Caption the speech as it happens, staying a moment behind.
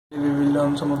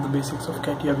learn some of the basics of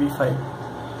Catia V5.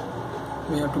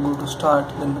 We have to go to start,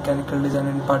 then mechanical design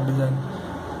and part design.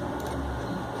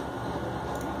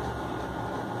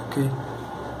 Okay,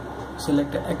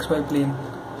 select the XY plane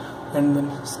and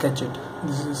then sketch it.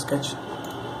 This is a sketch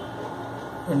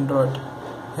and draw it.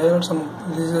 Here are some.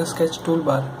 This is a sketch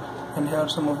toolbar, and here are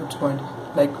some of its points.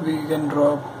 Like we can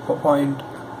draw a point,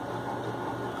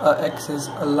 a axis,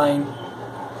 a line,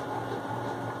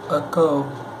 a curve,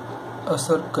 a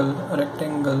circle, a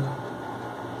rectangle,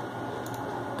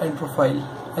 and profile,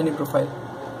 any profile.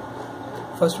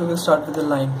 First we will start with the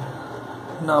line.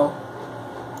 Now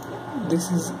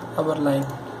this is our line.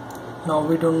 Now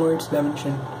we don't know its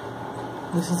dimension.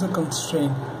 This is a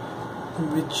constraint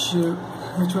which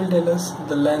will tell us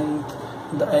the length,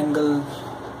 the angle,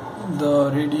 the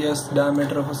radius,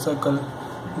 diameter of a circle.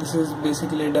 This is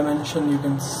basically a dimension, you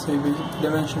can say,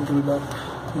 dimension toolbar.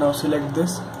 Now select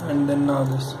this and then now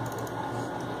this.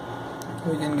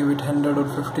 We can give it 100 or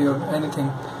 50 or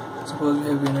anything. Suppose we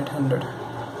have given it 100.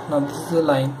 Now this is a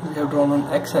line we have drawn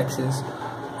on x-axis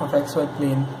of xy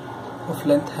plane of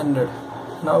length 100.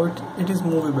 Now it is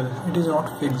movable, it is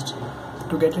not fixed.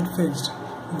 To get it fixed,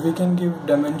 we can give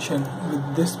dimension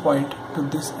with this point to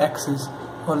this axis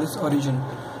or this origin.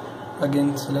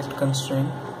 Again select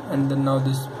constraint and then now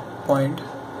this point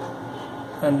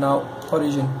and now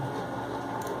origin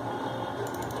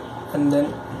and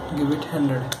then give it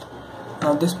 100.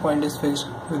 Now this point is fixed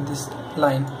with this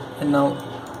line and now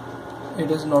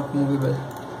it is not movable.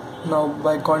 Now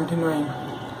by continuing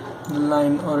the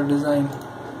line or design,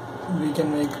 we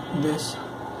can make this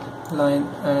line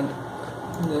and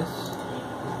this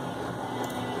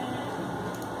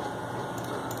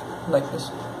like this.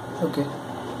 Okay,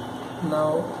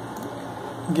 now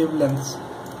give lengths.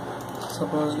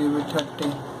 Suppose give it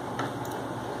 30.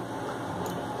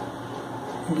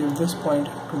 Give this point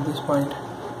to this point.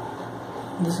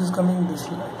 This is coming this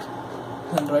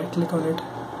like, and right click on it,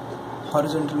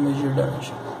 horizontal measure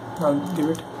dimension. Now give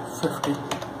it 50.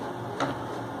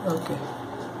 Okay,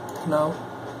 now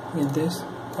with this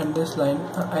and this line,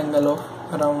 an angle of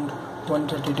around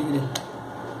 130 degree.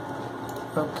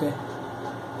 Okay,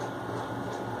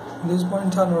 these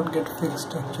points are not get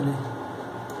fixed actually.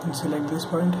 And select this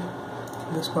point,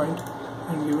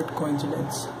 and give it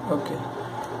coincidence. Okay,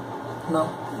 now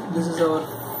this is our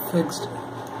fixed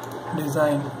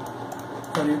design,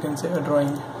 or you can say a drawing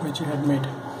which you had made.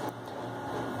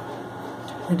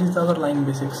 It is our line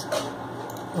basics.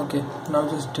 Okay, now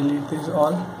just delete this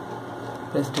all,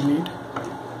 press delete.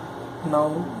 Now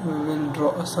we will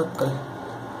draw a circle.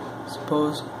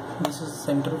 Suppose this is the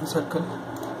center of the circle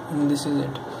and this is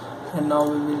it, and now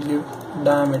we will give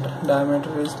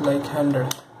diameter is like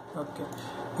 100. Okay,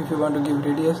 if you want to give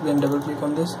radius, then double click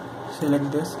on this,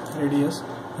 select this radius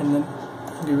and then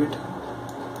give it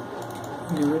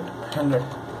 100.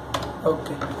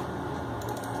 Okay,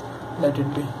 let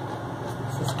it be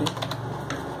 50.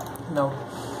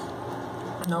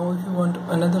 Now if you want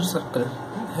another circle,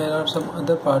 here are some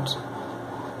other parts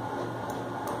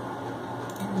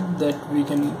that we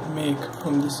can make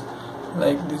from this.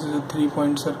 Like this is a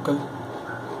 3-point circle,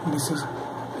 this is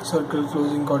circle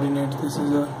closing coordinates, this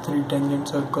is a 3 tangent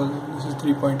circle, this is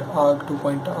 3-point arc,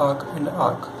 2-point arc and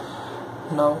arc.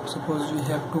 Now suppose we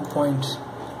have 2 points,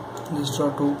 just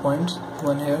draw 2 points,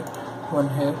 one here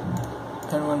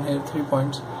and one here, 3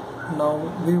 points. Now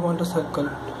we want a circle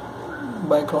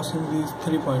by crossing these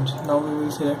 3 points. Now we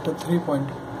will select a 3-point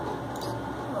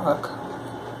arc,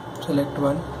 select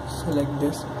one, select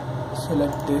this,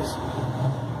 select this.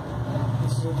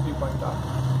 This is a 3-point arc.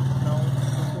 Now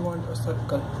if you want a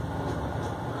circle,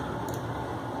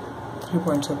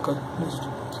 3-point circle, just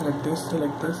select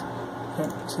this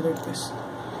and select this.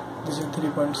 This is a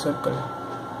 3-point circle.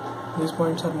 These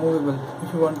points are movable.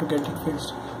 If you want to get it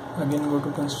fixed, again go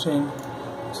to constraint,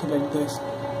 select this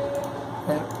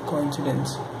and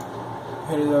coincidence.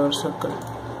 Here is our circle.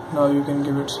 Now you can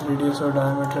give its radius or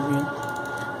diameter again.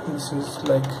 This is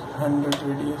like 100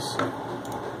 radius.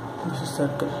 This is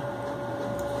circle.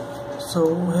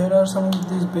 So here are some of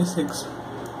these basics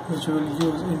which we will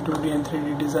use in 2D and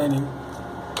 3D designing.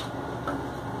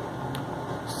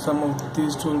 Some of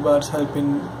these toolbars help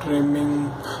in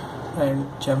trimming and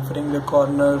chamfering the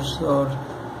corners or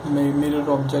mirror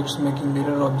objects, making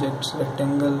mirror objects,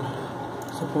 rectangle.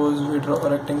 Suppose we draw a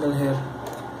rectangle here.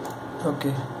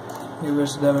 Okay, give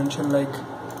its dimension like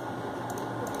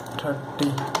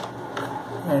 30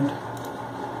 and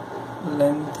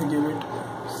length give it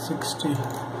 60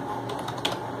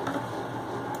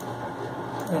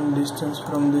 and distance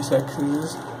from this axis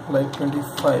is like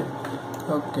 25.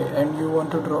 Okay, and you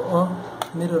want to draw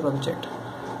a mirror object,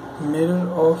 mirror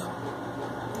of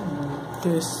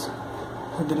this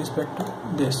with respect to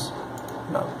this.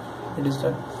 Now it is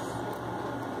done.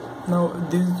 Now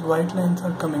these white lines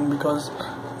are coming because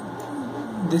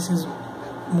this is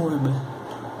movable.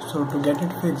 So to get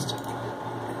it fixed,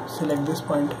 select this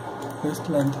point, this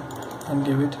length, and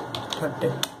give it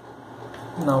 30.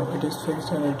 Now it is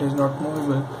fixed and it is not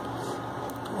movable.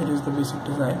 It is the basic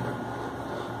design.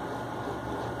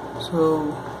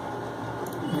 So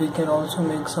we can also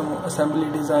make some assembly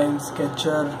designs,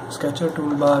 sketcher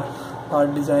toolbar,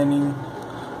 part designing,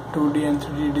 2D and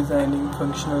 3D designing,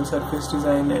 functional surface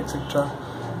design, etc.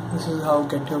 This is how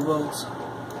Catia works,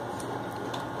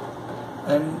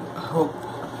 and hope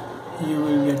you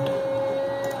will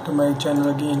get to my channel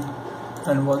again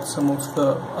and watch some of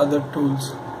the other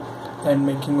tools and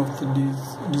making of the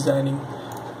designing.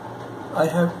 I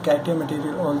have Catia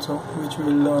material also, which we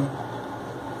will learn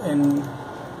in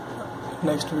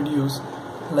next videos.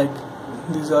 Like,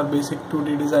 these are basic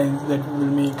 2D designs that we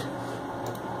will make,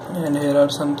 and here are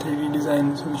some 3D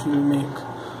designs which we will make,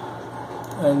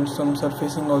 and some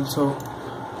surfacing also,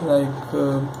 like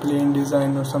plane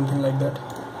design or something like that.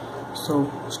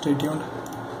 So stay tuned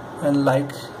and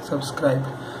like, subscribe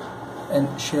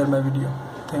and share my video.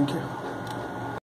 Thank you.